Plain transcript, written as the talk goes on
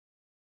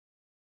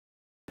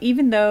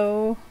even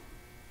though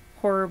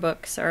horror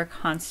books are a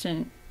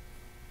constant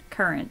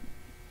current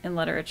in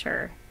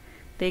literature,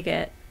 they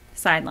get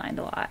sidelined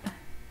a lot.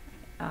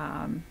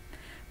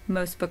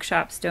 Most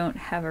bookshops don't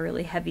have a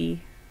really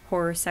heavy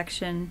horror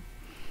section.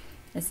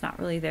 It's not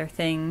really their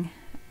thing.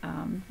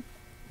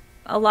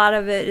 A lot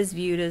of it is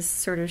viewed as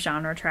sort of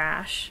genre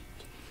trash.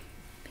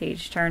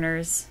 Page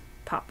turners,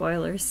 pot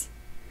boilers,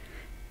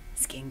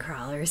 skin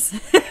crawlers.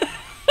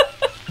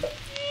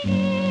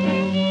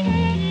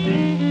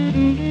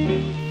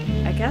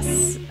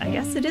 I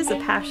guess it is a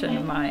passion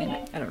of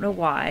mine. I don't know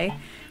why.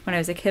 When I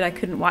was a kid, I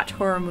couldn't watch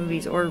horror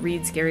movies or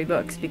read scary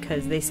books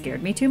because they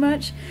scared me too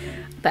much.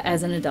 But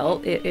as an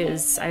adult,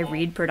 I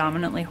read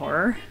predominantly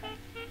horror,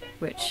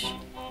 which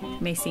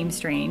may seem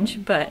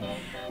strange, but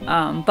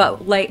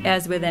like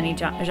as with any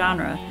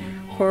genre,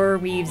 horror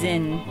weaves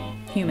in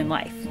human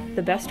life.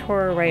 The best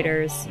horror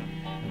writers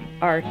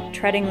are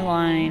treading the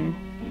line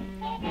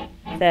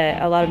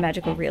that a lot of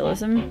magical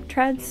realism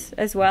treads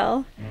as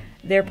well.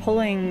 They're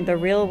pulling the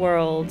real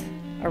world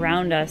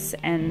around us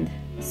and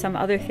some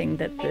other thing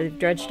that they've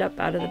dredged up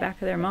out of the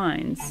back of their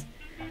minds,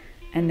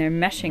 and they're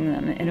meshing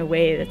them in a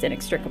way that's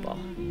inextricable,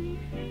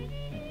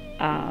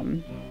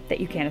 that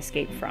you can't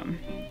escape from.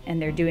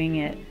 And they're doing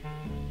it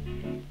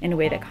in a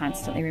way that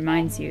constantly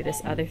reminds you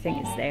this other thing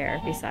is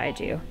there beside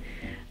you.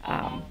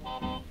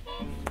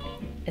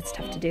 It's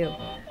tough to do,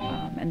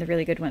 and the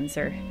really good ones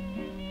are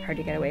hard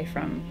to get away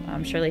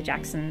from. Shirley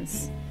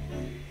Jackson's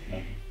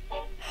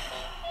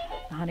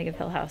The Haunting of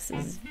Hill House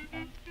is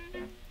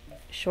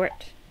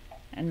short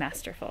and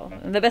masterful.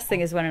 And the best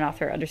thing is when an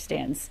author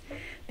understands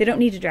they don't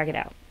need to drag it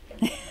out.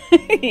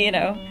 You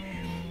know,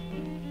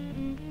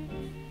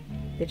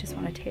 they just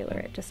want to tailor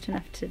it just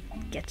enough to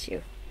get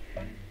you.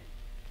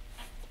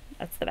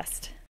 That's the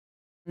best.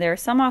 There are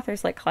some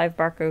authors like Clive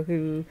Barker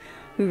who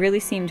really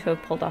seem to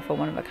have pulled off a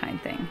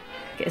one-of-a-kind thing,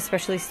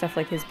 especially stuff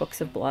like his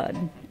books of blood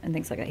and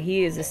things like that.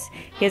 He has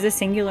a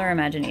singular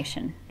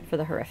imagination for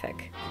the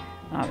horrific.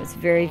 It's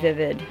very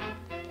vivid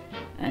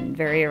and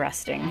very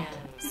arresting.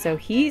 So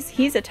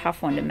he's a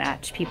tough one to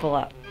match people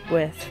up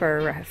with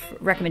for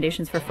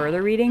recommendations for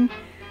further reading.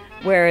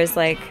 Whereas,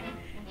 like,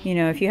 you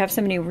know, if you have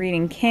somebody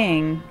reading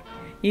King,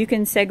 you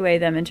can segue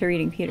them into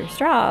reading Peter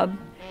Straub,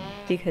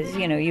 because,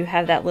 you know, you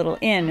have that little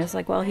in. It's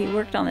like, well, he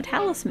worked on the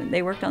Talisman.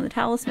 They worked on the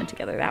Talisman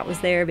together. That was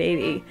their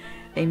baby.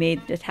 They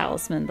made the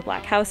Talisman, the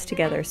Black House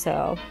together.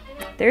 So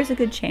there's a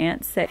good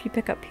chance that if you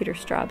pick up Peter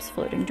Straub's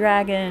Floating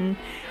Dragon,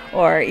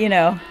 or, you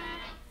know,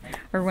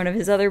 or one of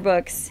his other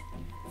books,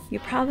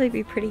 you'll probably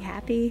be pretty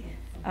happy.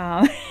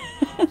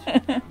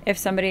 If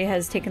somebody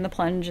has taken the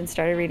plunge and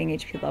started reading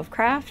H.P.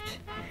 Lovecraft,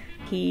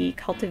 he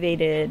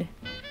cultivated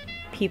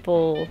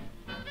people,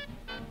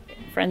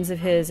 friends of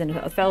his and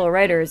fellow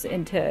writers,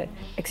 into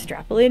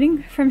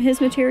extrapolating from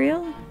his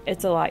material.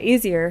 It's a lot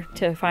easier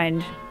to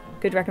find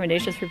good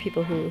recommendations for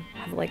people who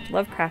have liked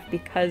Lovecraft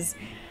because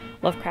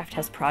Lovecraft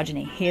has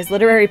progeny. He has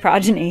literary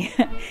progeny.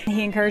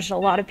 He encouraged a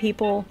lot of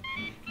people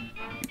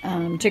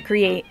to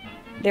create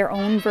their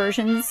own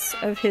versions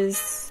of his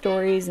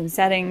stories and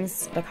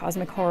settings, the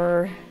cosmic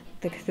horror,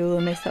 the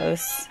Cthulhu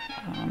mythos.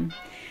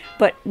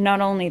 But not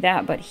only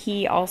that, but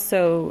he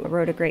also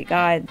wrote a great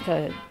guide,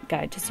 the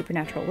Guide to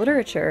Supernatural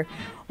Literature,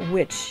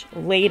 which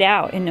laid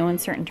out in no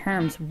uncertain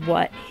terms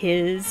what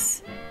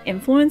his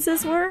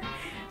influences were.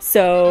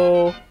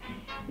 So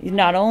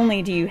not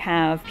only do you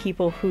have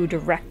people who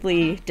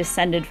directly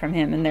descended from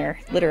him in their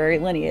literary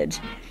lineage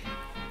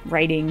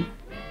writing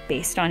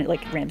based on it,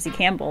 like Ramsey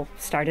Campbell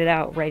started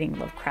out writing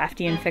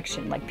Lovecraftian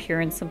fiction, like pure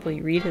and simple.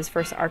 You read his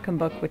first Arkham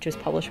book, which was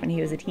published when he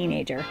was a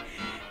teenager,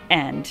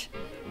 and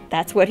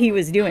that's what he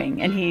was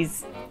doing, and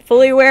he's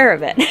fully aware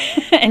of it.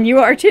 And you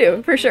are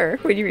too, for sure,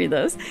 when you read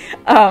those.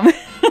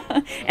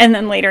 And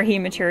then later he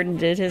matured and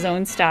did his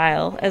own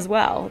style as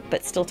well,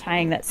 but still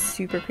tying that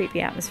super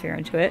creepy atmosphere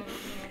into it.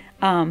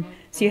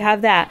 So you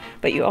have that,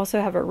 but you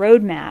also have a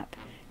roadmap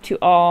to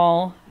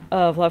all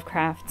of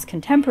Lovecraft's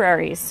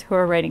contemporaries who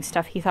are writing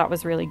stuff he thought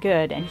was really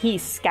good, and he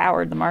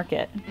scoured the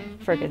market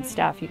for good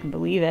stuff, you can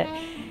believe it,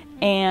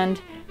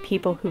 and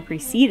people who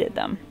preceded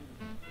them.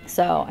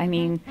 So, I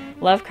mean,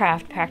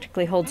 Lovecraft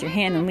practically holds your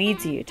hand and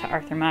leads you to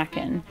Arthur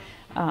Machen,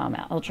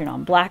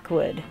 Algernon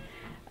Blackwood,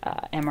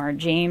 M.R.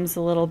 James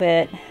a little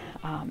bit.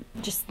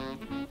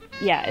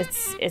 Yeah,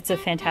 it's a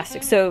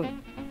fantastic... So,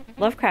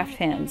 Lovecraft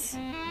fans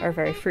are a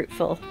very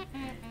fruitful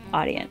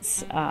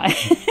audience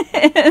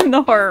in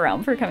the horror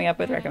realm for coming up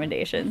with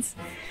recommendations.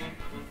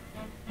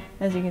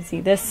 As you can see,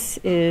 this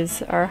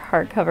is our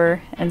hardcover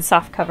and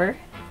softcover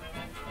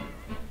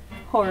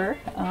horror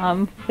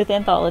with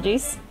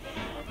anthologies.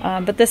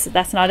 But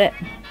that's not it.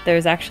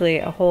 There's actually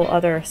a whole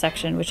other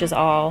section which is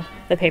all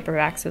the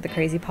paperbacks with the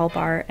crazy pulp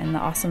art and the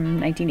awesome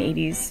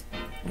 1980s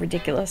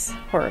ridiculous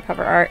horror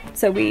cover art.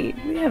 So we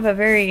have a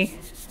very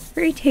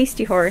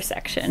tasty horror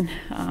section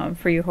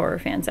for you horror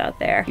fans out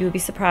there. You would be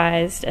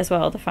surprised as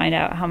well to find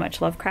out how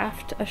much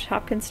Lovecraft a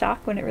shop can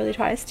stock when it really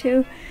tries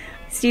to.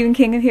 Stephen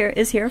King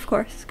is here, of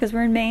course, because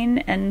we're in Maine,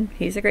 and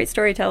he's a great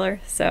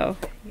storyteller, so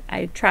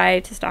I try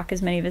to stock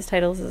as many of his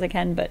titles as I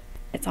can, but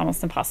it's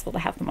almost impossible to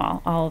have them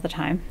all the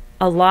time.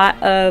 A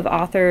lot of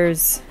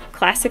authors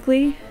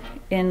classically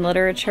in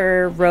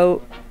literature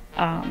wrote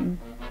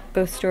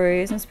ghost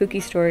stories and spooky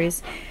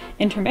stories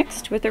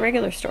intermixed with the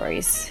regular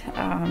stories.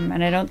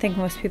 And I don't think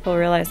most people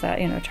realize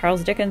that.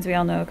 Charles Dickens, we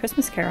all know A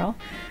Christmas Carol,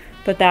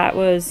 but that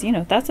was,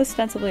 that's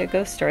ostensibly a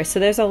ghost story. So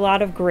there's a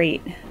lot of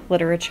great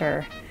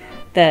literature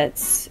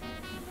that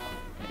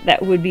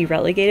would be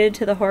relegated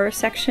to the horror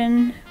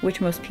section,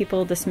 which most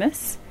people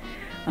dismiss.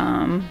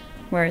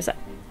 Whereas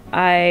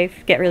I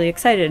get really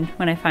excited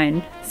when I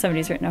find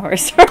somebody's written a horror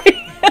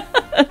story.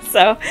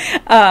 So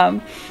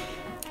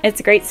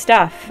it's great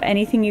stuff.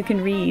 Anything you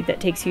can read that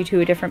takes you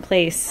to a different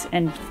place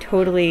and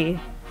totally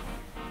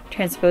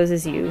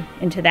transposes you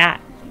into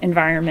that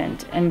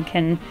environment and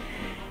can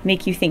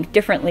make you think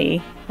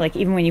differently. Like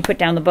even when you put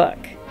down the book,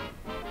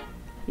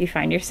 you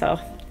find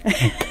yourself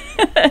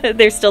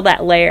there's still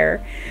that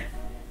layer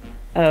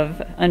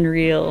of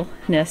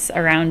unrealness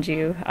around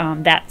you.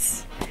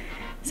 That's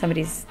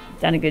somebody's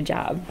done a good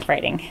job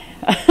writing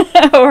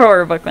a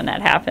horror book when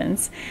that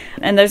happens.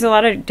 And there's a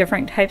lot of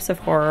different types of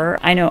horror.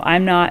 I know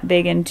I'm not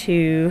big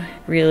into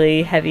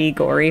really heavy,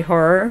 gory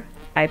horror.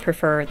 I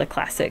prefer the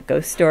classic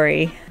ghost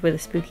story with a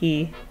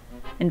spooky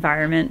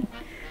environment.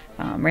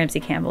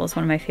 Ramsey Campbell is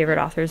one of my favorite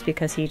authors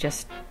because he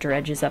just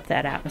dredges up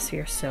that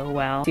atmosphere so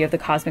well. You have the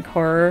cosmic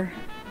horror,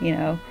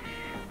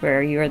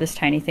 where you are this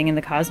tiny thing in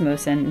the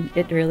cosmos and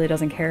it really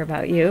doesn't care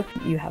about you.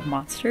 You have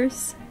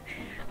monsters.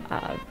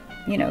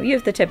 You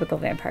have the typical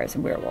vampires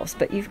and werewolves,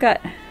 but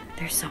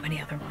there's so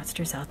many other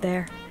monsters out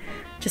there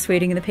just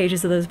waiting in the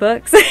pages of those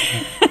books.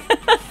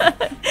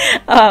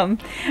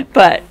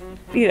 But,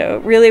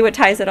 really what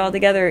ties it all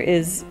together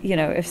is,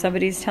 if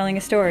somebody's telling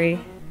a story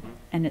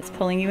and it's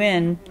pulling you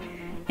in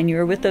and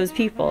you're with those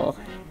people,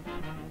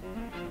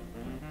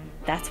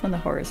 that's when the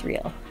horror is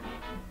real.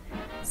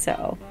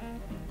 So,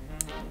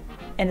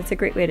 and it's a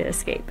great way to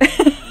escape.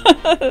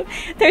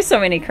 There's so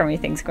many crummy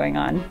things going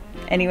on.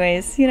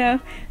 Anyways,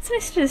 it's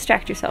nice to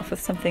distract yourself with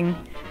something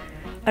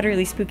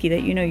utterly spooky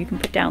that you can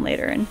put down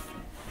later and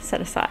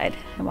set aside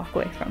and walk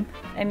away from.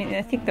 I mean,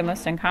 I think the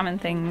most uncommon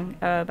thing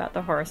about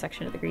the horror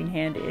section of the Green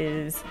Hand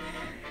is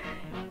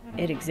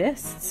it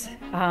exists.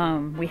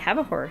 We have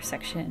a horror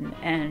section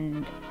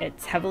and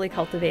it's heavily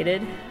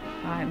cultivated.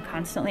 I'm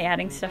constantly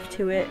adding stuff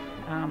to it.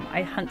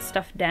 I hunt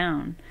stuff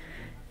down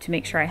to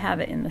make sure I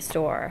have it in the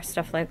store.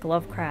 Stuff like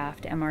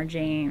Lovecraft, M.R.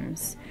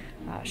 James,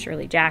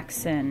 Shirley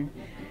Jackson,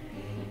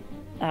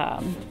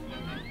 A.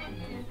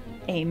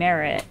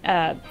 Merritt.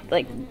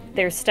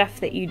 There's stuff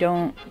that you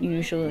don't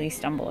usually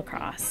stumble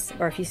across,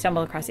 or if you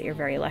stumble across it, you're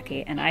very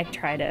lucky. And I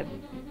try to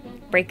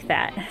break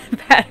that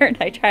pattern.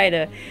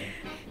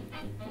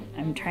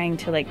 I'm trying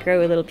to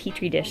grow a little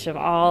petri dish of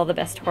all the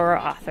best horror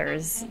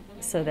authors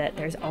so that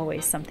there's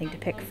always something to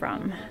pick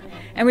from.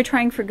 And we're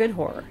trying for good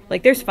horror.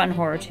 There's fun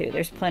horror too.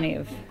 There's plenty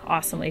of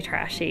awesomely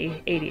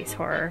trashy 80s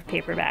horror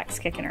paperbacks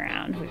kicking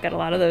around. We've got a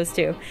lot of those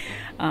too.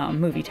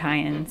 Movie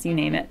tie-ins, you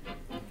name it.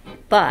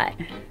 But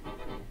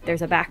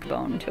there's a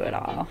backbone to it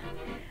all.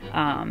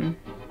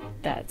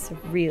 That's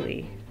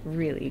really,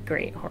 really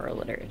great horror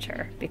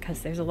literature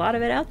because there's a lot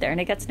of it out there and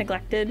it gets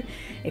neglected.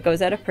 It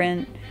goes out of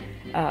print.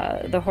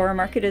 The horror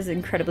market is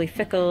incredibly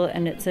fickle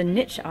and it's a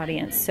niche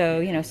audience.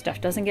 So,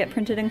 stuff doesn't get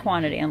printed in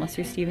quantity unless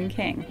you're Stephen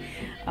King.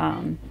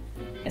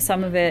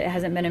 Some of it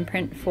hasn't been in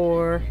print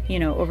for,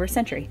 over a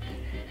century.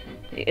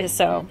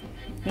 So,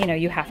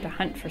 you have to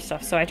hunt for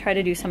stuff. So I try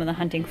to do some of the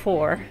hunting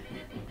for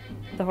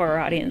the horror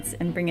audience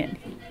and bring it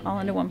all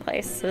into one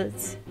place. So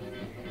it's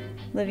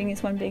living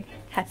as one big,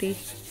 happy,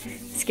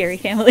 scary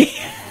family.